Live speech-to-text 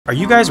Are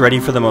you guys ready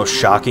for the most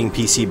shocking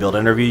PC build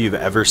interview you've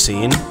ever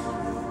seen?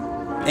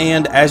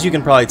 And as you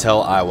can probably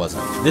tell, I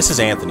wasn't. This is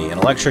Anthony, an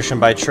electrician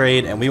by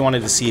trade, and we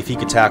wanted to see if he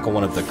could tackle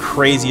one of the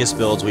craziest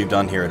builds we've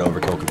done here at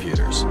Overkill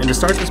Computers. And to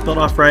start this build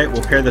off right,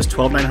 we'll pair this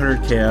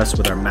 12900KS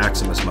with our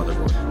Maximus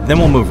motherboard. Then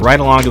we'll move right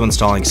along to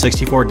installing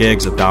 64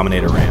 gigs of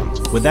Dominator RAM.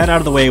 With that out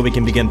of the way, we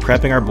can begin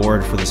prepping our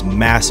board for this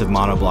massive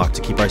monoblock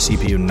to keep our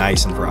CPU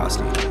nice and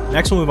frosty.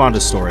 Next we'll move on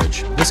to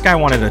storage. This guy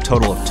wanted a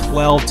total of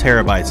 12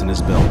 terabytes in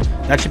his build.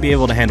 That should be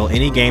able to handle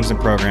any games and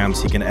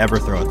programs he can ever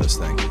throw at this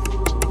thing.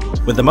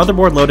 With the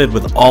motherboard loaded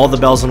with all the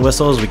bells and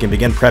whistles, we can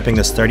begin prepping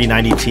this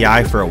 3090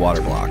 Ti for a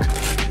water block.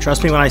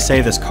 Trust me when I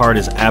say this card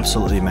is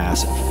absolutely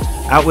massive.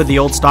 Out with the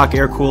old stock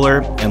air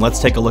cooler, and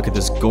let's take a look at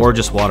this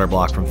gorgeous water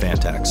block from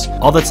Fantex.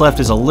 All that's left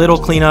is a little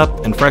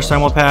cleanup and fresh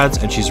thermal pads,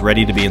 and she's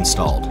ready to be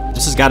installed.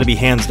 This has got to be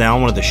hands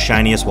down one of the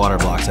shiniest water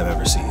blocks I've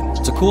ever seen.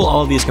 To cool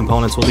all of these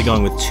components, we'll be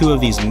going with two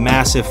of these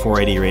massive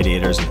 480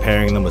 radiators and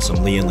pairing them with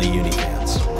some Lee & Lee uni fans.